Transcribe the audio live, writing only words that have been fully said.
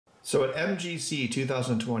So at MGC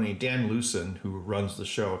 2020, Dan Lucen, who runs the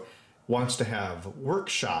show, wants to have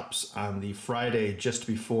workshops on the Friday just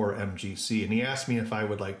before MGC. And he asked me if I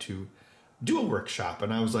would like to do a workshop.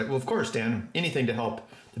 And I was like, well, of course, Dan, anything to help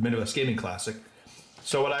the Midwest Gaming Classic.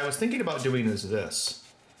 So what I was thinking about doing is this,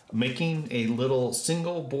 making a little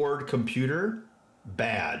single board computer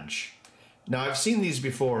badge. Now, I've seen these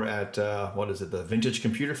before at, the Vintage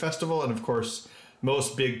Computer Festival. And of course,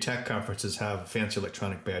 most big tech conferences have fancy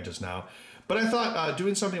electronic badges now. But I thought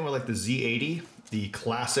doing something with like the Z80, the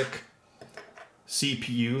classic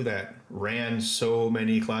CPU that ran so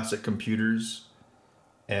many classic computers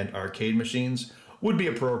and arcade machines, would be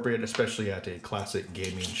appropriate, especially at a classic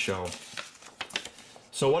gaming show.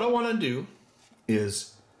 So what I want to do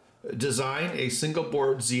is design a single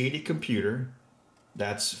board Z80 computer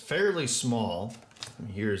that's fairly small.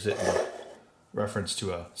 Here's it in reference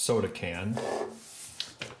to a soda can.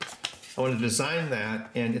 I want to design that,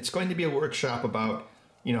 and it's going to be a workshop about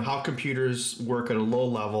how computers work at a low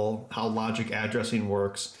level, how logic addressing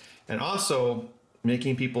works, and also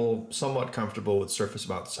making people somewhat comfortable with surface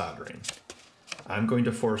mount soldering. I'm going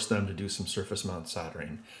to force them to do some surface mount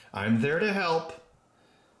soldering. I'm there to help,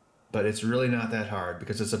 but it's really not that hard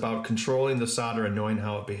because it's about controlling the solder and knowing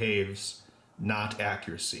how it behaves, not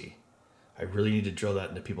accuracy. I really need to drill that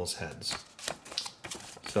into people's heads.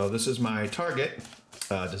 So this is my target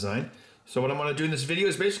design. So what I want to do in this video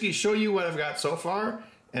is basically show you what I've got so far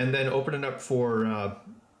and then open it up for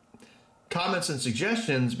comments and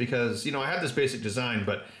suggestions because, I have this basic design,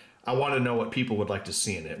 but I want to know what people would like to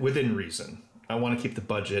see in it within reason. I want to keep the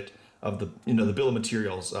budget of the bill of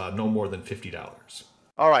materials no more than $50.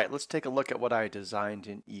 All right, let's take a look at what I designed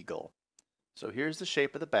in Eagle. So here's the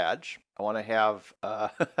shape of the badge. I want to have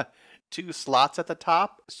 2 slots at the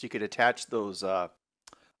top so you could attach those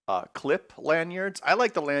clip lanyards. I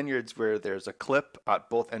like the lanyards where there's a clip at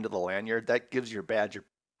both ends of the lanyard. That gives your badge a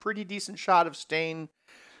pretty decent shot of staying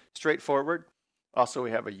straightforward. Also,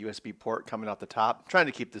 we have a USB port coming out the top. I'm trying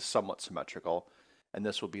to keep this somewhat symmetrical. And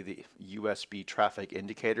this will be the USB traffic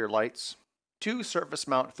indicator lights. 2 surface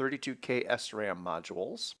mount 32K SRAM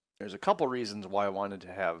modules. There's a couple reasons why I wanted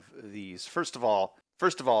to have these. First of all,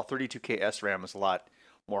 32K SRAM is a lot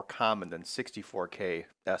more common than 64K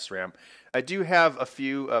SRAM. I do have a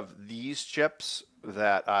few of these chips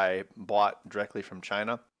that I bought directly from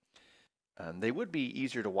China. And they would be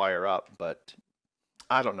easier to wire up, but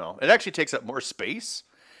I don't know. It actually takes up more space,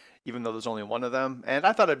 even though there's only one of them. And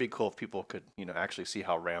I thought it'd be cool if people could, actually see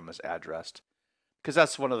how RAM is addressed. Because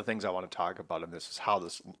that's one of the things I want to talk about in this is how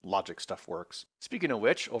this logic stuff works. Speaking of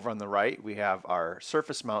which, over on the right, we have our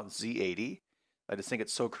surface mount Z80. I just think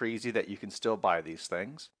it's so crazy that you can still buy these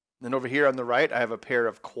things. Then over here on the right, I have a pair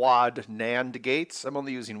of quad NAND gates. I'm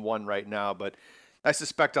only using one right now, but I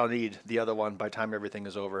suspect I'll need the other one by the time everything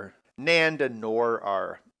is over. NAND and NOR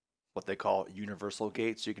are what they call universal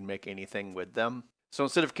gates. You can make anything with them. So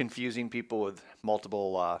instead of confusing people with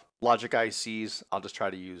multiple logic ICs, I'll just try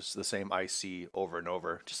to use the same IC over and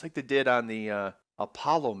over, just like they did on the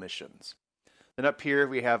Apollo missions. Then up here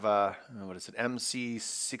we have a,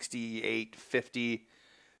 MC6850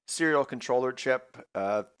 serial controller chip.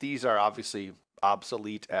 These are obviously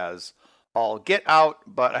obsolete as all get out,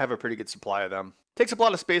 but I have a pretty good supply of them. Takes up a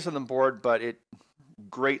lot of space on the board, but it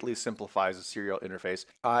greatly simplifies the serial interface.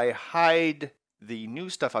 I hide the new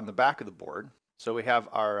stuff on the back of the board. So we have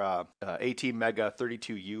our ATmega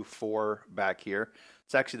 32U4 back here.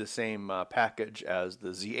 It's actually the same package as the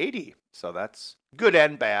Z80. So that's good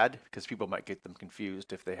and bad because people might get them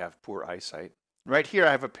confused if they have poor eyesight. Right here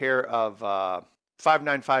I have a pair of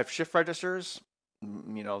 595 shift registers.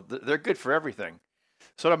 They're good for everything.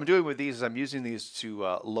 So what I'm doing with these is I'm using these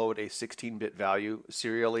to load a 16-bit value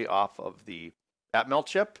serially off of the Atmel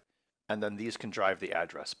chip. And then these can drive the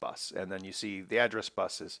address bus. And then you see the address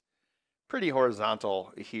bus is pretty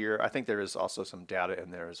horizontal here. I think there is also some data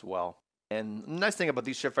in there as well. And the nice thing about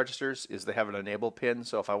these shift registers is they have an enable pin.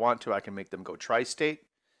 So if I want to, I can make them go tri-state,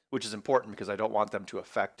 which is important because I don't want them to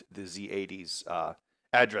affect the Z80's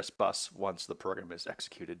address bus once the program is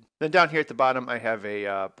executed. Then down here at the bottom, I have a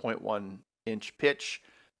 0.1 inch pitch,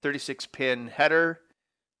 36 pin header.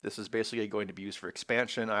 This is basically going to be used for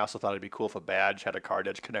expansion. I also thought it'd be cool if a badge had a card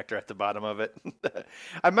edge connector at the bottom of it.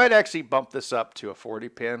 I might actually bump this up to a 40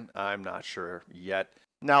 pin. I'm not sure yet.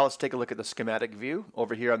 Now let's take a look at the schematic view.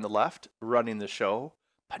 Over here on the left, running the show,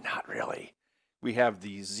 but not really. We have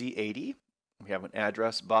the Z80. We have an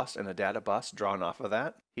address bus and a data bus drawn off of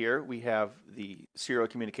that. Here we have the serial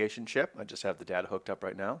communication chip. I just have the data hooked up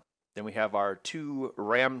right now. Then we have our 2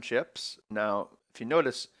 RAM chips. Now, if you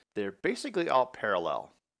notice, they're basically all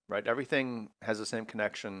parallel. Right, everything has the same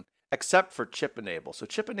connection. except for chip enable. So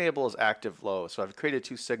chip enable is active low. So I've created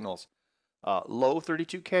two signals, low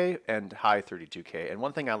 32K and high 32K. And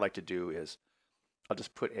one thing I like to do is I'll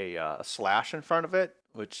just put a slash in front of it,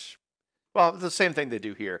 which, well, it's the same thing they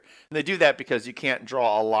do here. And they do that because you can't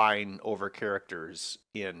draw a line over characters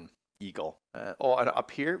in Eagle. And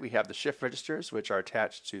up here we have the shift registers, which are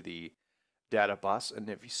attached to the data bus. And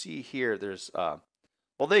if you see here, there's,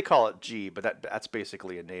 well, they call it G, but that's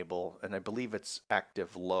basically enable. And I believe it's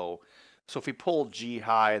active low. So if we pull G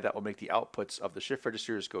high, that will make the outputs of the shift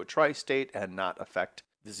registers go tri-state and not affect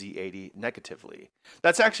the Z80 negatively.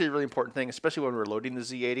 That's actually a really important thing, especially when we're loading the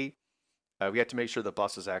Z80. We have to make sure the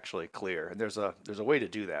bus is actually clear, and there's a way to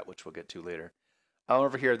do that, which we'll get to later.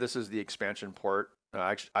 Over here, this is the expansion port.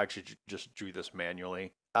 I actually just drew this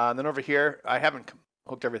manually. And then over here, I haven't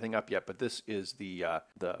hooked everything up yet, but this is the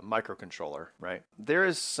microcontroller, right? There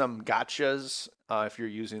is some gotchas if you're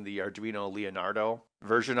using the Arduino Leonardo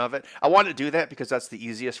version of it. I want to do that because that's the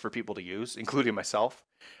easiest for people to use, including myself.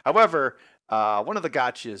 However, one of the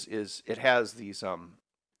gotchas is it has these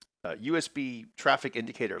USB traffic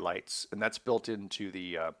indicator lights, and that's built into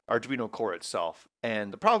the Arduino core itself.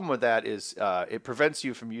 And the problem with that is it prevents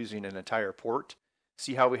you from using an entire port.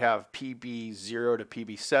 See how we have PB0 to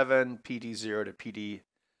PB7, PD0 to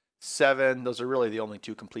PD7. Those are really the only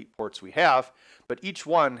two complete ports we have, but each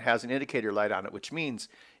one has an indicator light on it, which means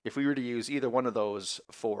if we were to use either one of those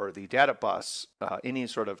for the data bus, any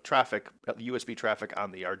sort of traffic, USB traffic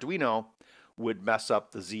on the Arduino would mess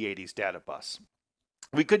up the Z80's data bus.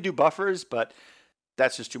 We could do buffers, but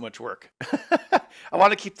that's just too much work. I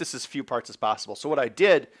want to keep this as few parts as possible. So what I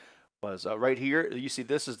did was right here, you see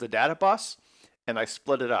this is the data bus, and I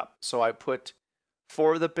split it up. So I put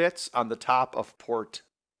 4 of the bits on the top of port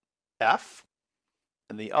F,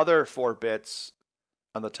 and the other 4 bits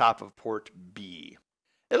on the top of port B.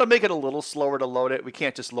 It'll make it a little slower to load it. We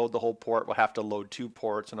can't just load the whole port. We'll have to load 2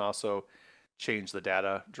 ports and also change the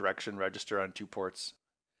data direction register on 2 ports.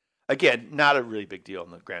 Again, not a really big deal in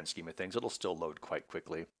the grand scheme of things. It'll still load quite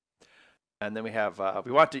quickly. And then we have,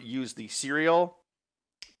 we want to use the serial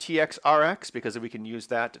TXRX because we can use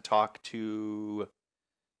that to talk to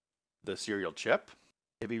the serial chip.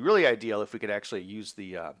 It'd be really ideal if we could actually use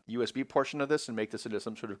the USB portion of this and make this into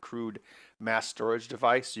some sort of crude mass storage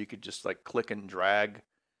device. So you could just like click and drag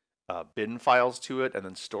bin files to it and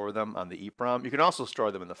then store them on the EEPROM. You can also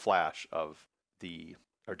store them in the flash of the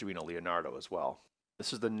Arduino Leonardo as well.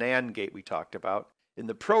 This is the NAND gate we talked about. In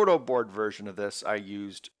the proto board version of this, I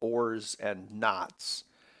used ORs and NOTs,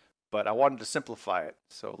 but I wanted to simplify it.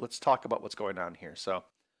 So let's talk about what's going on here. So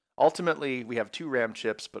ultimately, we have 2 RAM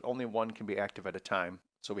chips, but only one can be active at a time.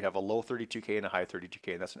 So we have a low 32K and a high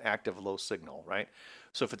 32K, and that's an active low signal, right?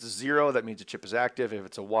 So if it's a 0, that means the chip is active. If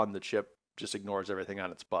it's a 1, the chip just ignores everything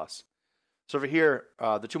on its bus. So over here,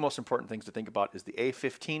 the 2 most important things to think about is the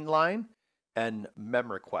A15 line and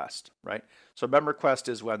memRequest, right? So memRequest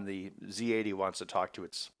is when the Z80 wants to talk to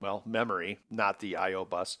its, well, memory, not the I/O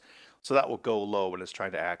bus. So that will go low when it's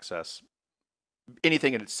trying to access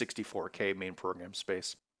anything in its 64K main program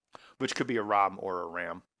space, which could be a ROM or a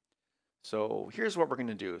RAM. So here's what we're going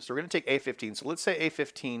to do. So we're going to take A15. So let's say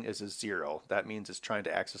A15 is a 0. That means it's trying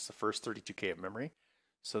to access the first 32K of memory.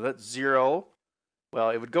 So that's 0. Well,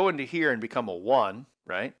 it would go into here and become a 1,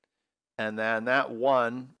 right? And then that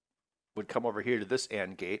 1 would come over here to this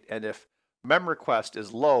AND gate. And if memRequest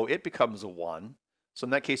is low, it becomes a 1. So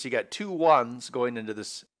in that case, you got 2 1s going into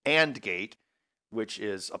this AND gate, which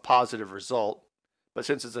is a positive result. But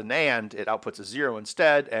since it's an AND, it outputs a 0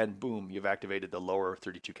 instead, and boom, you've activated the lower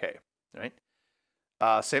 32K, right?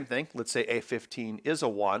 Same thing. Let's say A15 is a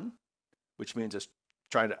 1, which means it's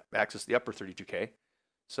trying to access the upper 32K.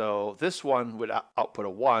 So this one would output a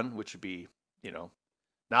 1, which would be,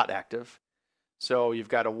 not active. So you've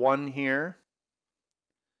got a 1 here.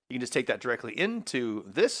 You can just take that directly into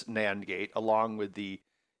this NAND gate along with the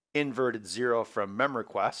inverted 0 from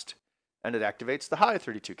memRequest, and it activates the high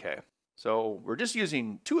 32K. So we're just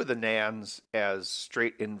using 2 of the NANDs as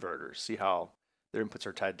straight inverters. See how their inputs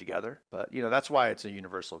are tied together? But that's why it's a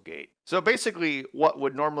universal gate. So basically what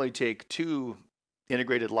would normally take 2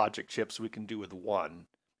 integrated logic chips we can do with 1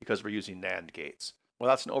 because we're using NAND gates. Well,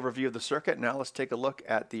 that's an overview of the circuit. Now let's take a look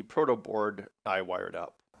at the proto board I wired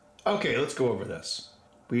up. Okay, let's go over this.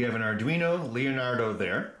 We have an Arduino Leonardo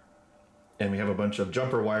there, and we have a bunch of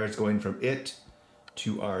jumper wires going from it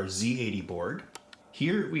to our Z80 board.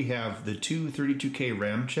 Here we have the 2 32K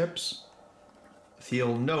RAM chips. If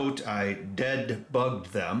you'll note, I dead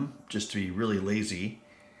bugged them just to be really lazy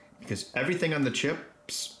because everything on the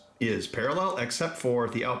chips is parallel except for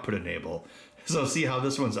the output enable. So see how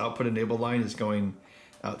this one's output enable line is going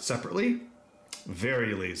out separately?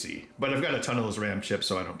 Very lazy. But I've got a ton of those RAM chips,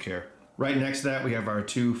 so I don't care. Right next to that, we have our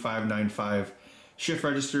two 595 shift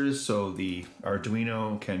registers, so the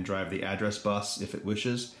Arduino can drive the address bus if it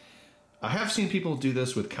wishes. I have seen people do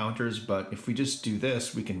this with counters, but if we just do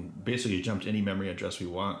this, we can basically jump to any memory address we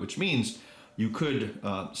want, which means you could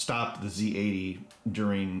stop the Z80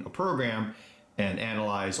 during a program and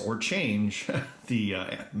analyze or change the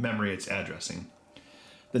memory it's addressing.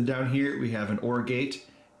 Then down here we have an OR gate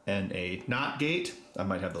and a NOT gate. I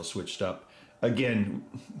might have those switched up. Again,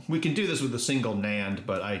 we can do this with a single NAND,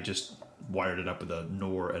 but I just wired it up with a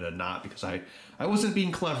NOR and a NOT because I wasn't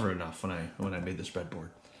being clever enough when I made this breadboard.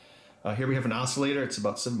 Here we have an oscillator. It's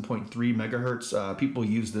about 7.3 megahertz. People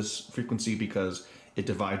use this frequency because it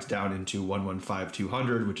divides down into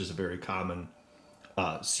 115200, which is a very common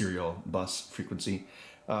serial bus frequency.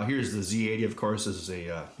 Here's the Z80, of course. This is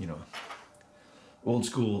a old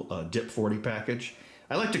school DIP 40 package.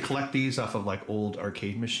 I like to collect these off of like old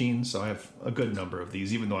arcade machines, so I have a good number of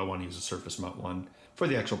these, even though I want to use a surface mount one for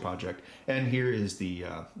the actual project. And here is the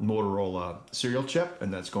Motorola serial chip,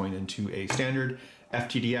 and that's going into a standard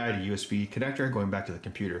FTDI to USB connector going back to the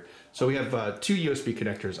computer. So we have two USB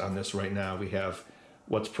connectors on this right now. We have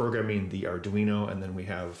what's programming the Arduino, and then we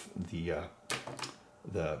have the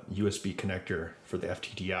USB connector for the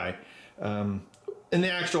FTDI. In the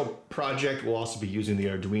actual project, we'll also be using the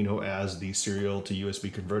Arduino as the serial to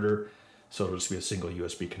USB converter. So it'll just be a single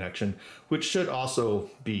USB connection, which should also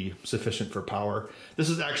be sufficient for power. This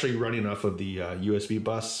is actually running off of the USB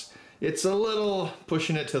bus. It's a little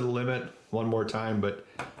pushing it to the limit one more time, but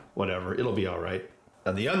whatever, it'll be all right.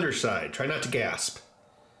 On the underside, try not to gasp.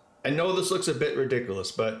 I know this looks a bit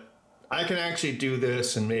ridiculous, but I can actually do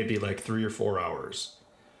this in maybe like 3 or 4 hours,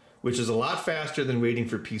 which is a lot faster than waiting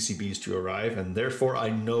for PCBs to arrive, and therefore I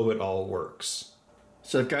know it all works.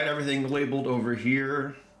 So I've got everything labeled over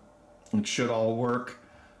here. It should all work.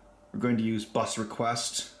 We're going to use bus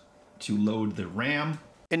request to load the RAM.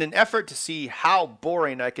 In an effort to see how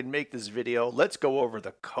boring I can make this video, let's go over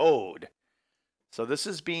the code. So this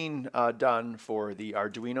is being done for the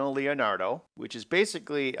Arduino Leonardo, which is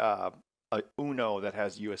basically a Uno that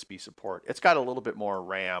has USB support. It's got a little bit more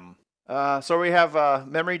RAM. So we have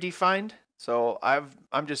memory defined. So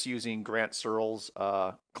I'm just using Grant Searle's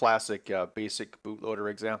classic basic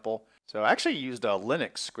bootloader example. So I actually used a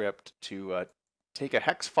Linux script to take a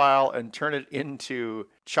hex file and turn it into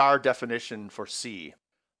char definition for C.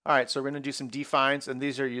 All right, so we're going to do some defines, and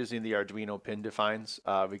these are using the Arduino pin defines.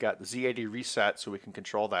 We got the Z80 reset, so we can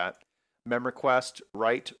control that. Mem request,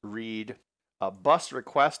 write, read, bus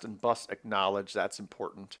request, and bus acknowledge. That's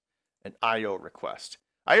important. And IO request.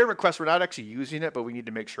 IO request, we're not actually using it, but we need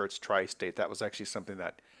to make sure it's tri-state. That was actually something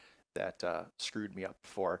that screwed me up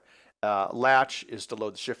before. Latch is to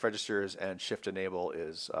load the shift registers, and shift enable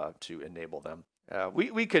is to enable them.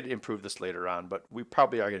 We could improve this later on, but we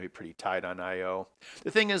probably are going to be pretty tight on I/O.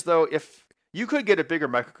 The thing is, though, if you could get a bigger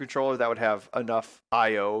microcontroller that would have enough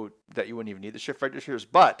I/O that you wouldn't even need the shift registers,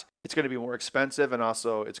 but it's going to be more expensive, and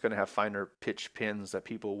also it's going to have finer pitch pins that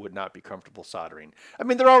people would not be comfortable soldering. I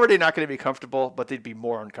mean, they're already not going to be comfortable, but they'd be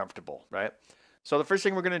more uncomfortable, right? So the first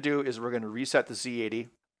thing we're going to do is we're going to reset the Z80.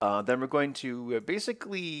 Then we're going to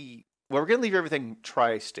we're going to leave everything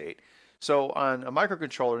tri-state. So on a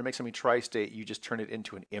microcontroller, to make something tri-state, you just turn it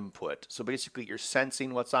into an input. So basically, you're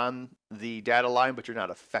sensing what's on the data line, but you're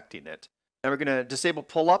not affecting it. And we're going to disable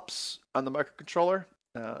pull-ups on the microcontroller.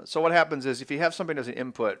 So what happens is if you have something as an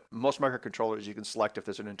input, most microcontrollers, you can select if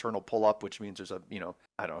there's an internal pull-up, which means there's a,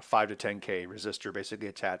 5 to 10K resistor basically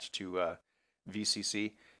attached to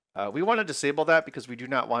VCC. We want to disable that because we do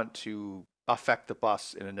not want to affect the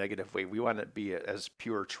bus in a negative way. We want it to be as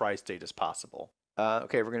pure tri-state as possible.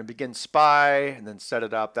 Okay, we're going to begin SPI and then set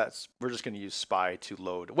it up. We're just going to use SPI to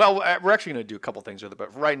load. Well, we're actually going to do a couple things with it,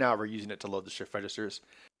 but right now we're using it to load the shift registers.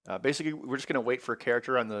 Basically, we're just going to wait for a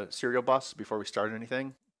character on the serial bus before we start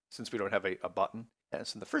anything, since we don't have a button. And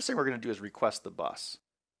so the first thing we're going to do is request the bus.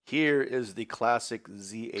 Here is the classic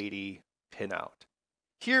Z80 pinout.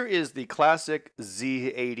 Here is the classic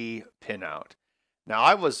Z80 pinout. Now,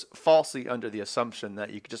 I was falsely under the assumption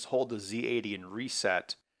that you could just hold the Z80 and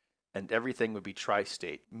reset and everything would be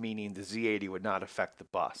tri-state, meaning the Z80 would not affect the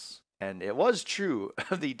bus. And it was true.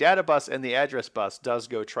 The data bus and the address bus does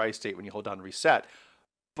go tri-state when you hold down reset,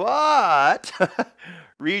 but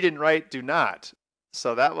read and write do not.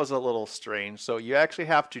 So that was a little strange. So you actually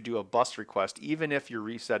have to do a bus request even if you're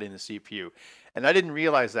resetting the CPU. And I didn't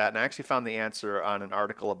realize that, and I actually found the answer on an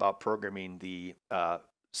article about programming the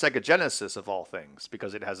Sega Genesis of all things,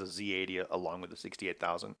 because it has a Z80 along with the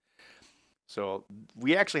 68000. So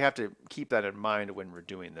we actually have to keep that in mind when we're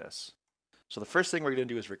doing this. So the first thing we're going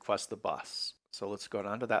to do is request the bus. So let's go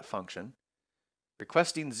down to that function.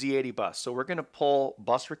 Requesting Z80 bus. So we're going to pull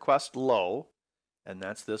bus request low, and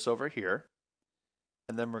that's this over here.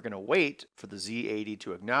 And then we're going to wait for the Z80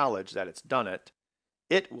 to acknowledge that it's done it.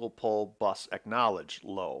 It will pull bus acknowledge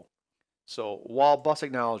low. So while bus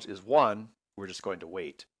acknowledge is 1, we're just going to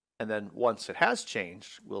wait. And then once it has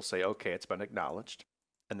changed, we'll say, okay, it's been acknowledged.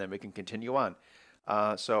 And then we can continue on.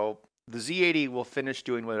 So the Z80 will finish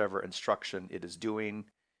doing whatever instruction it is doing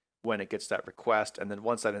when it gets that request. And then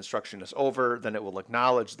once that instruction is over, then it will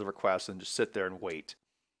acknowledge the request and just sit there and wait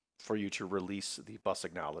for you to release the bus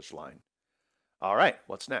acknowledge line. All right,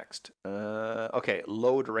 what's next? Okay,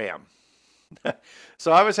 load RAM.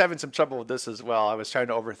 So I was having some trouble with this as well. I was trying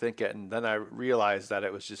to overthink it, and then I realized that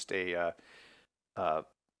it was just a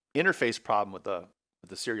interface problem with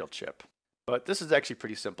the serial chip. But this is actually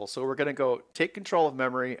pretty simple. So we're going to go take control of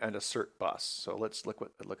memory and assert bus. So let's look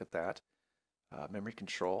at that. Memory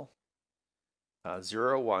control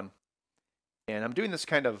 0, 1, and I'm doing this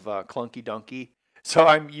kind of clunky dunky. So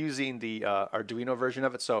I'm using the Arduino version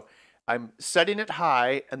of it. So I'm setting it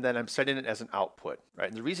high, and then I'm setting it as an output, right?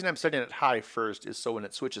 And the reason I'm setting it high first is so when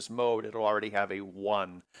it switches mode, it'll already have a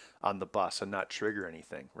 1 on the bus and not trigger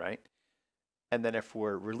anything, right? And then if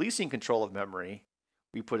we're releasing control of memory,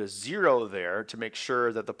 we put a 0 there to make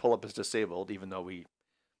sure that the pull-up is disabled, even though we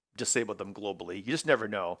disabled them globally. You just never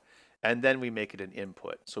know. And then we make it an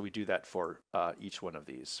input. So we do that for each one of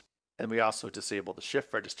these. And we also disable the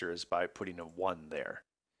shift registers by putting a 1 there.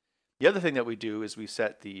 The other thing that we do is we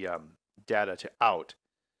set the data to out.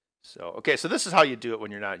 So, okay, so this is how you do it when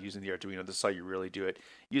you're not using the Arduino. This is how you really do it.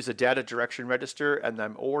 Use a data direction register, and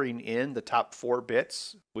I'm ORing in the top 4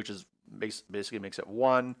 bits, which is basically makes it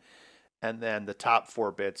 1, and then the top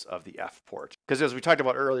 4 bits of the F port. Because as we talked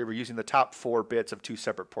about earlier, we're using the top 4 bits of 2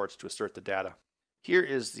 separate ports to assert the data. Here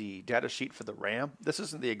is the data sheet for the RAM. This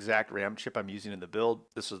isn't the exact RAM chip I'm using in the build.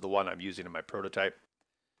 This is the one I'm using in my prototype.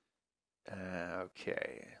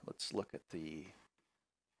 Okay, let's look at the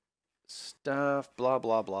stuff. Blah,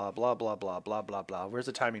 blah, blah, blah, blah, blah, blah, blah, blah. Where's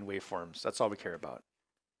the timing waveforms? That's all we care about.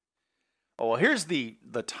 Oh, well, here's the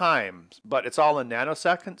time, but it's all in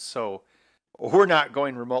nanoseconds, so we're not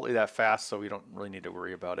going remotely that fast, so we don't really need to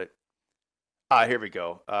worry about it. Here we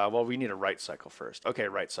go. Well, we need a write cycle first. Okay,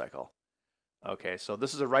 write cycle. Okay, so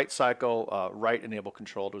this is a write cycle, write enable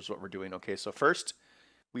controlled is what we're doing. Okay, so first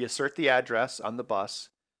we assert the address on the bus.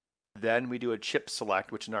 Then we do a chip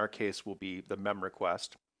select, which in our case will be the mem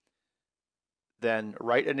request. Then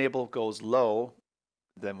write enable goes low.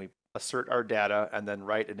 Then we assert our data, and then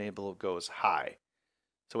write enable goes high.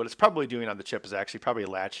 So what it's probably doing on the chip is actually probably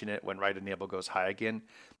latching it when write enable goes high again.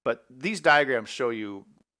 But these diagrams show you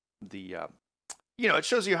the, it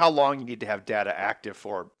shows you how long you need to have data active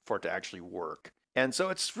for it to actually work. And so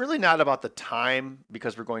it's really not about the time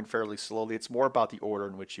because we're going fairly slowly. It's more about the order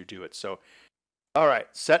in which you do it. So, all right,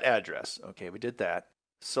 set address. Okay, we did that.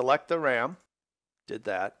 Select the RAM. Did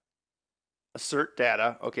that. Assert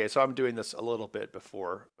data. Okay, so I'm doing this a little bit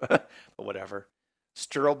before, but whatever.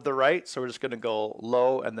 Strobe the write. So we're just going to go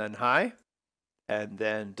low and then high, and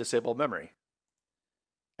then disable memory.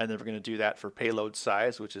 And then we're going to do that for payload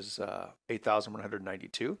size, which is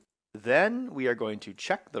 8,192. Then we are going to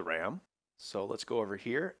check the RAM. So let's go over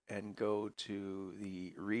here and go to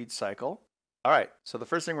the read cycle. All right, so the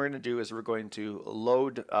first thing we're going to do is we're going to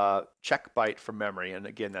load check byte from memory. And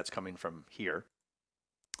again, that's coming from here.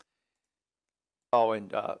 Oh,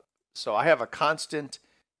 and so I have a constant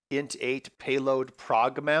int8 payload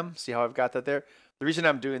progmem. See how I've got that there? The reason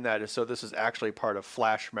I'm doing that is so this is actually part of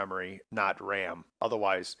flash memory, not RAM.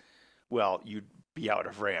 Otherwise, well, you'd be out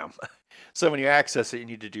of RAM. So when you access it, you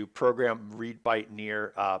need to do program read byte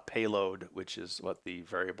near payload, which is what the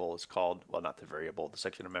variable is called. Well, not the variable, the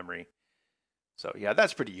section of memory. So yeah,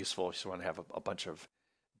 that's pretty useful if you want to have a bunch of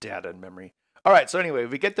data in memory. All right, so anyway,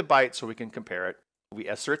 we get the byte so we can compare it. We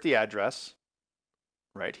assert the address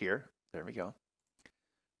right here. There we go.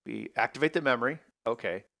 We activate the memory.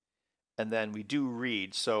 Okay. And then we do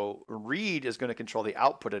read. So read is going to control the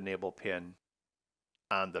output enable pin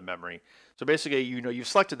on the memory. So basically, you've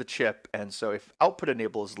selected the chip. And so if output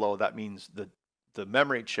enable is low, that means the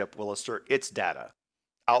memory chip will assert its data.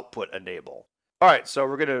 Output enable. All right, so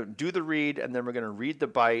we're going to do the read, and then we're going to read the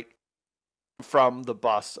byte from the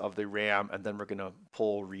bus of the RAM, and then we're going to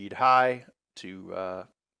pull read high to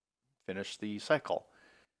finish the cycle.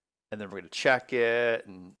 And then we're going to check it,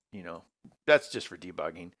 and that's just for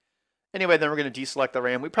debugging. Anyway, then we're going to deselect the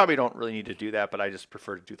RAM. We probably don't really need to do that, but I just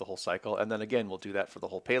prefer to do the whole cycle. And then again, we'll do that for the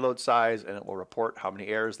whole payload size, and it will report how many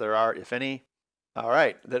errors there are, if any. All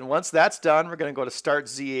right, then once that's done, we're going to go to Start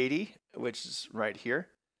Z80, which is right here.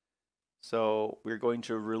 So we're going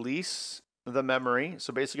to release the memory.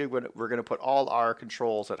 So basically we're going to put all our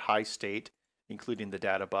controls at high state, including the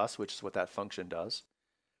data bus, which is what that function does.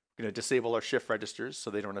 We're going to disable our shift registers so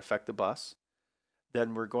they don't affect the bus.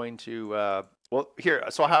 Then we're going to, well, here,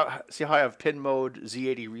 so see how I have pin mode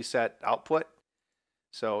Z80 reset output?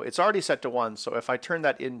 So it's already set to 1. So if I turn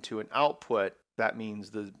that into an output, that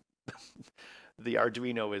means the the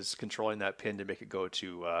Arduino is controlling that pin to make it go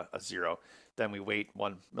to a 0. Then we wait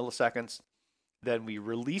 1 milliseconds. Then we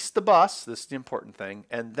release the bus. This is the important thing.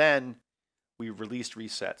 And then we release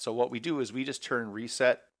reset. So what we do is we just turn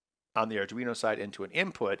reset on the Arduino side into an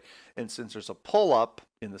input. And since there's a pull up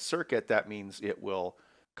in the circuit, that means it will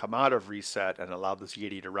come out of reset and allow the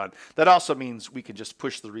Z80 to run. That also means we can just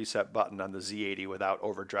push the reset button on the Z80 without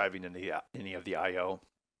overdriving any of the I/O.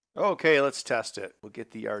 Okay, let's test it. We'll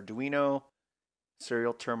get the Arduino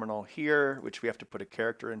serial terminal here, which we have to put a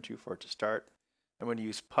character into for it to start. I'm going to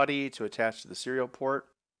use PuTTY to attach to the serial port.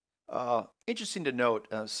 Interesting to note,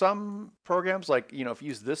 some programs, like, if you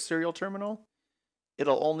use this serial terminal,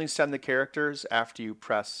 it'll only send the characters after you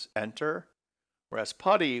press enter, whereas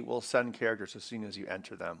PuTTY will send characters as soon as you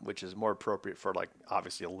enter them, which is more appropriate for, like,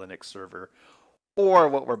 obviously a Linux server or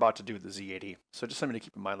what we're about to do with the Z80. So just something to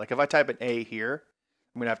keep in mind. Like if I type an A here,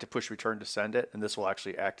 I'm going to have to push return to send it, and this will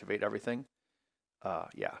actually activate everything.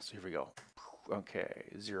 Yeah, so here we go. Okay,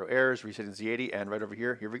 0 errors, resetting Z80, and right over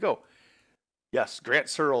here we go. Yes, Grant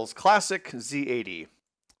Searle's classic Z80.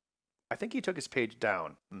 I think he took his page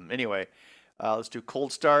down. Anyway, let's do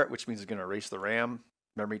cold start, which means it's going to erase the RAM,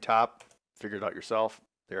 memory top. Figure it out yourself.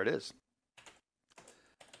 There it is.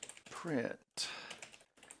 Print.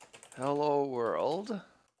 Hello world.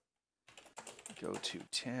 Go to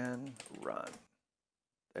 10, run.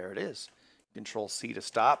 There it is. Control C to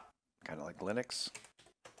stop, kind of like Linux.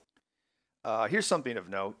 Here's something of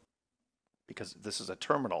note, because this is a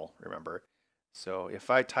terminal, remember. So if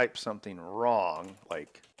I type something wrong,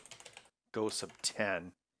 like go sub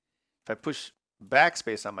 10, if I push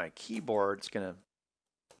backspace on my keyboard, it's going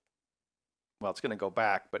to go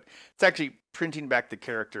back, but it's actually printing back the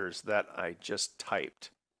characters that I just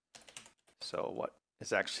typed. So what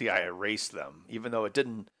is actually, I erased them. Even though it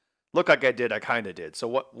didn't look like I did, I kind of did.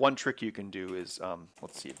 So one trick you can do is,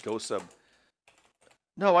 let's see, go sub.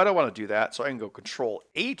 No, I don't want to do that. So I can go Control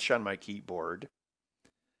H on my keyboard.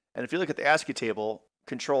 And if you look at the ASCII table,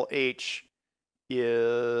 Control H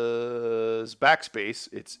is backspace.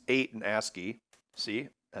 It's 8 in ASCII. See?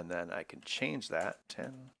 And then I can change that.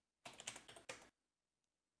 10.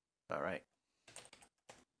 All right.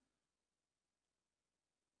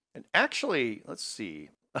 And actually, let's see.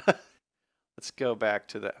 Let's go back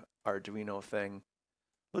to the Arduino thing.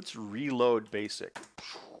 Let's reload BASIC.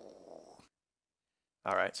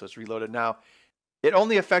 All right, so it's reloaded now. It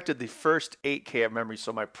only affected the first 8K of memory,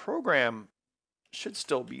 so my program should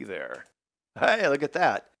still be there. Hey, look at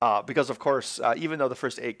that. Because, of course, even though the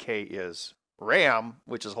first 8K is RAM,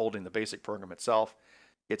 which is holding the BASIC program itself,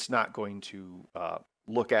 it's not going to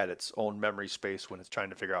look at its own memory space when it's trying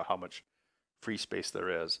to figure out how much free space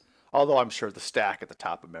there is. Although I'm sure the stack at the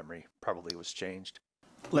top of memory probably was changed.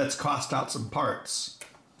 Let's cost out some parts.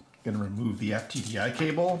 Going to remove the FTDI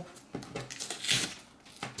cable.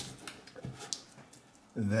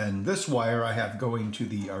 Then this wire I have going to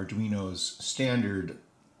the Arduino's standard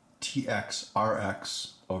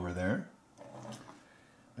TX-RX over there.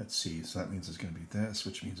 Let's see, so that means it's going to be this,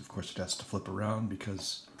 which means of course it has to flip around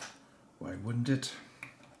because why wouldn't it?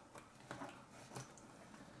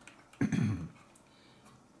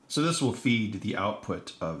 So this will feed the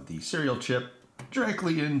output of the serial chip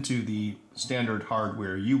directly into the standard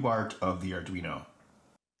hardware UART of the Arduino.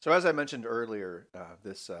 So as I mentioned earlier,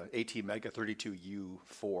 this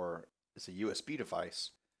ATmega32U4 is a USB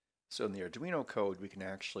device. So in the Arduino code, we can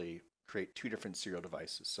actually create 2 different serial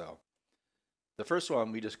devices. So the first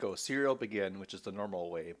one, we just go serial begin, which is the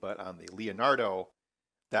normal way, but on the Leonardo,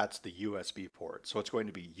 that's the USB port. So it's going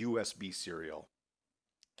to be USB serial.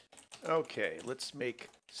 Okay, let's make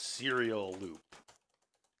serial loop.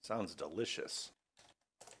 Sounds delicious.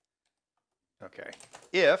 Okay,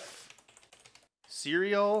 if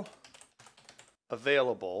serial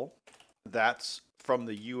available, that's from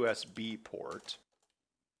the USB port,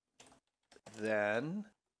 then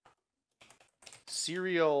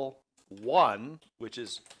serial 1, which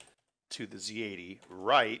is to the Z80,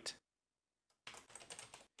 write,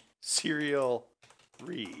 serial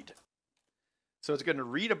read. So it's going to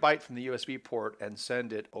read a byte from the USB port and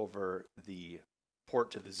send it over the port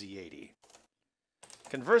to the Z80.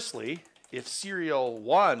 Conversely, if serial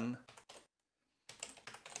 1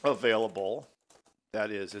 available, that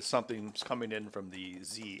is, if something's coming in from the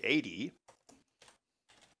Z80,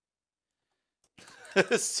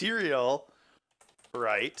 serial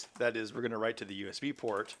write, that is, we're going to write to the USB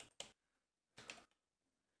port,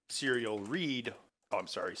 serial read, oh, I'm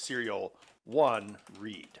sorry, serial 1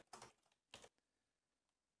 read.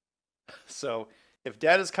 So if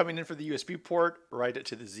data is coming in for the USB port, write it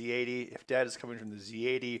to the Z80. If data is coming from the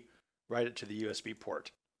Z80, write it to the USB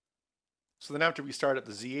port. So then after we start up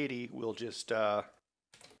the Z80, we'll just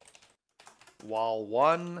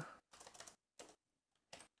wal1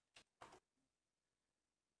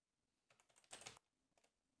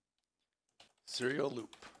 serial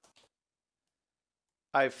loop.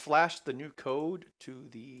 I've flashed the new code to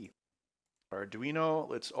the Arduino.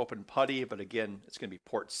 Let's open PuTTY, but again, it's going to be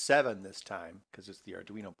port 7 this time because it's the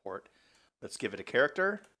Arduino port. Let's give it a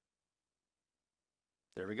character.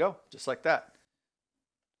 There we go, just like that.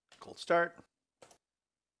 Cold start.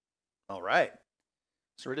 All right.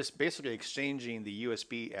 So we're just basically exchanging the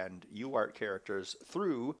USB and UART characters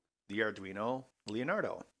through the Arduino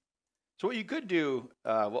Leonardo. So what you could do,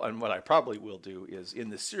 well, and what I probably will do, is in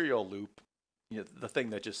the serial loop, you know, the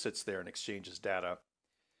thing that just sits there and exchanges data,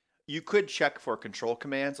 you could check for control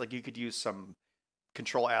commands. Like you could use some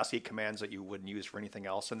control ASCII commands that you wouldn't use for anything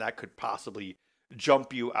else, and that could possibly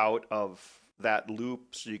jump you out of that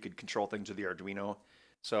loop so you could control things with the Arduino.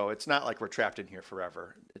 So it's not like we're trapped in here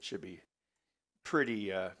forever. It should be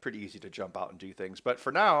pretty easy to jump out and do things. But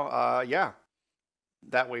for now, yeah,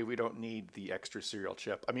 that way we don't need the extra serial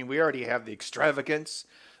chip. I mean, we already have the extravagance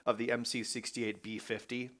of the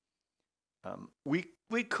MC68B50.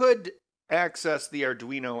 We could access the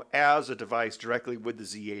Arduino as a device directly with the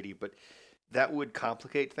Z80, but that would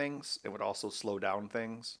complicate things. It would also slow down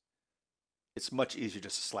things. It's much easier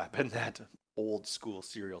just to slap in that old school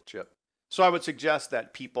serial chip. So I would suggest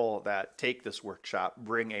that people that take this workshop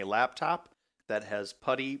bring a laptop that has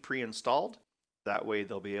PuTTY pre-installed. That way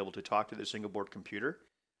they'll be able to talk to their single board computer.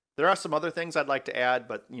 There are some other things I'd like to add,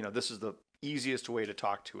 but you know, this is the easiest way to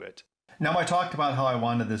talk to it. Now, I talked about how I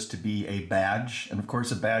wanted this to be a badge, and of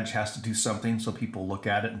course a badge has to do something so people look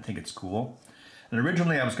at it and think it's cool. And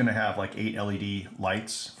originally I was going to have like 8 LED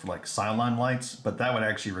lights for like Cylon lights, but that would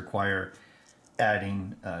actually require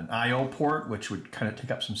adding an I/O port, which would kind of take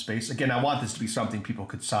up some space. Again, I want this to be something people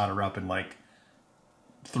could solder up in like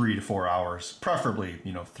 3 to 4 hours, preferably,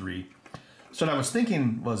 3. So what I was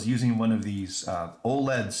thinking was using one of these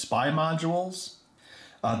OLED SPI modules.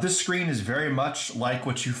 This screen is very much like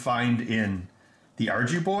what you find in the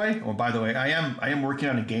Arduboy. Oh, by the way, I am working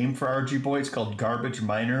on a game for Arduboy. It's called Garbage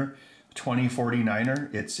Miner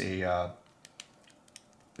 2049er. It's a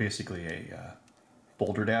basically a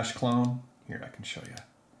Boulder Dash clone. Here, I can show you.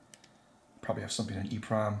 Probably have something in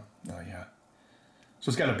EEPROM. Oh yeah. So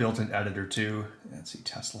it's got a built-in editor too. Let's see,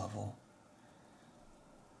 test level.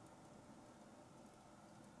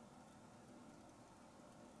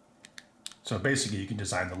 So basically you can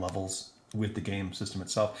design the levels with the game system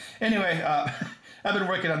itself. Anyway, I've been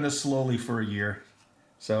working on this slowly for a year.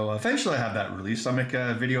 So eventually I have that released. I'll make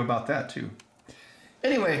a video about that too.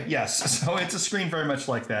 Anyway, yes, so it's a screen very much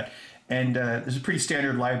like that. And there's a pretty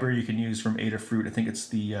standard library you can use from Adafruit. I think it's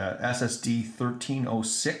the SSD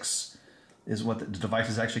 1306 is what the device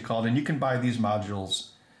is actually called. And you can buy these modules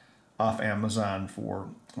off Amazon for,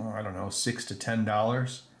 I don't know, $6 to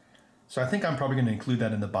 $10. So I think I'm probably going to include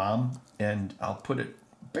that in the BOM, and I'll put it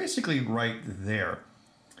basically right there.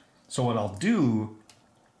 So what I'll do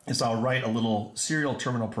is I'll write a little serial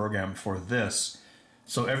terminal program for this.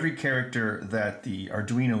 So every character that the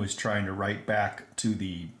Arduino is trying to write back to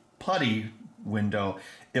the PuTTY window,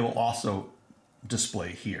 it will also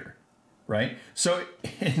display here, right? So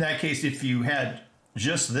in that case, if you had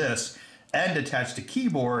just this and attached a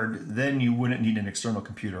keyboard, then you wouldn't need an external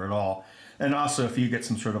computer at all. And also, if you get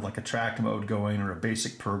some sort of like a track mode going or a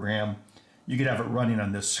basic program, you could have it running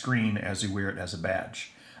on this screen as you wear it as a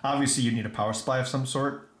badge. Obviously, you need a power supply of some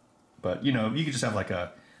sort, but you could just have like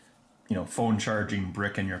a phone charging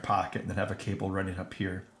brick in your pocket and then have a cable running up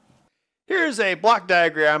here. Here's a block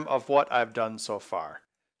diagram of what I've done so far.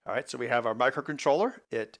 All right, so we have our microcontroller.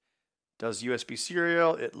 It does USB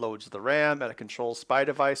serial. It loads the RAM and it controls SPI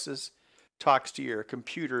devices. Talks to your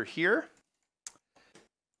computer here.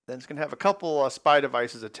 Then it's going to have a couple SPI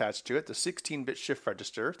devices attached to it. The 16-bit shift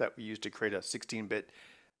register that we use to create a 16-bit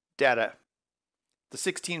data. The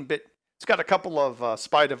 16-bit, it's got a couple of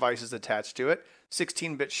SPI devices attached to it.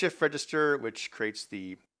 16-bit shift register, which creates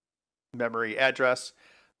the memory address.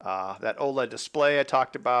 That OLED display I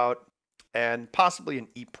talked about, and possibly an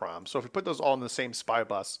EEPROM. So if we put those all in the same SPI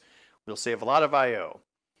bus, we'll save a lot of I/O.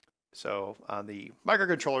 So on the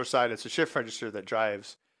microcontroller side, it's a shift register that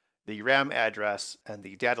drives the RAM address, and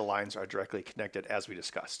the data lines are directly connected as we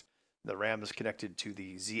discussed. The RAM is connected to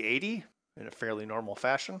the Z80 in a fairly normal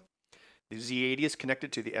fashion. The Z80 is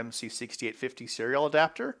connected to the MC6850 serial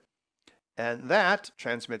adapter, and that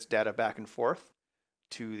transmits data back and forth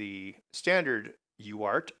to the standard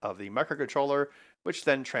UART of the microcontroller, which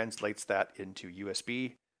then translates that into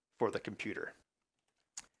USB for the computer.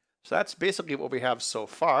 So that's basically what we have so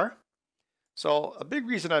far. So a big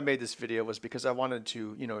reason I made this video was because I wanted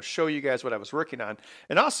to, show you guys what I was working on,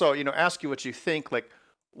 and also, ask you what you think. Like,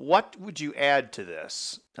 what would you add to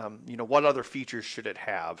this? What other features should it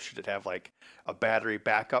have? Should it have like a battery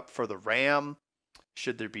backup for the RAM?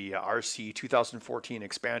 Should there be a RC 2014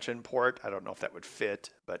 expansion port? I don't know if that would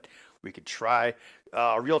fit, but we could try.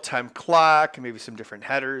 A real-time clock, maybe some different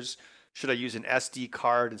headers. Should I use an SD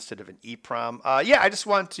card instead of an EEPROM? Yeah, I just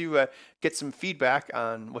want to get some feedback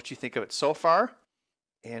on what you think of it so far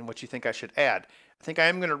and what you think I should add. I think I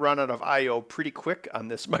am going to run out of I/O pretty quick on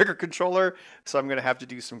this microcontroller, so I'm going to have to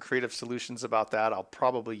do some creative solutions about that. I'll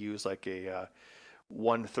probably use like a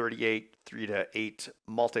 138 3-to-8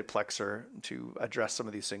 multiplexer to address some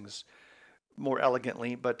of these things more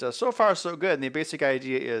elegantly. But so far, so good. And the basic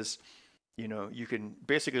idea is, you can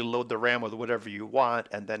basically load the RAM with whatever you want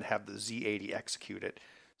and then have the Z80 execute it.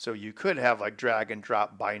 So you could have like drag and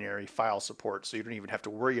drop binary file support, so you don't even have to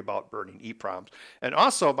worry about burning EEPROMs. And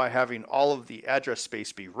also, by having all of the address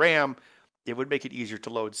space be RAM, it would make it easier to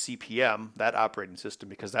load CP/M, that operating system,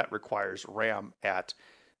 because that requires RAM at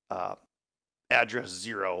address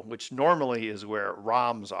 0, which normally is where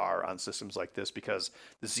ROMs are on systems like this, because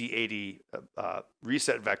the Z80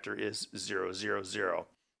 reset vector is 000.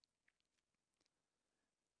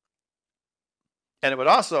 And it would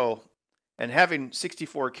also, and having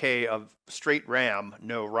 64K of straight RAM,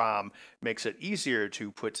 no ROM, makes it easier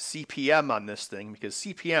to put CP/M on this thing, because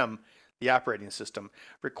CP/M, the operating system,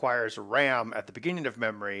 requires RAM at the beginning of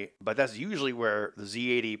memory, but that's usually where the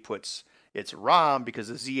Z80 puts its ROM, because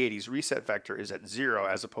the Z80's reset vector is at 0,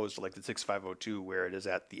 as opposed to like the 6502 where it is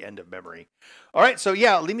at the end of memory. All right, so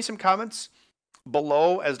yeah, leave me some comments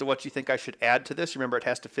below as to what you think I should add to this. Remember, it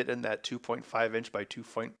has to fit in that 2.5 inch by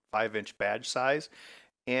 2.5 inch badge size.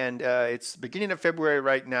 And it's beginning of February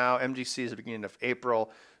right now. MGC is the beginning of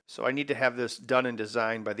April. So I need to have this done and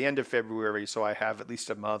designed by the end of February, so I have at least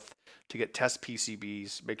a month to get test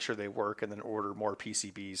PCBs, make sure they work, and then order more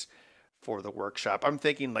PCBs for the workshop. I'm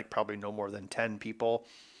thinking like probably no more than 10 people.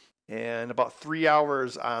 And about 3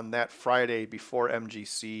 hours on that Friday before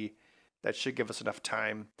MGC. That should give us enough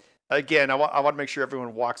time. Again, I want to make sure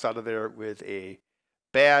everyone walks out of there with a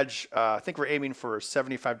badge. I think we're aiming for a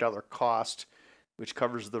 $75 cost, which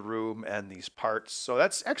covers the room and these parts. So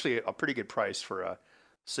that's actually a pretty good price for a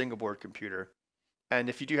single board computer. And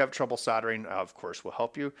if you do have trouble soldering, of course, we'll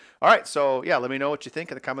help you. All right, so yeah, let me know what you think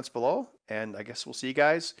in the comments below. And I guess we'll see you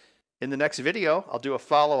guys in the next video. I'll do a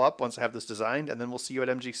follow-up once I have this designed, and then we'll see you at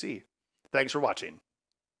MGC. Thanks for watching.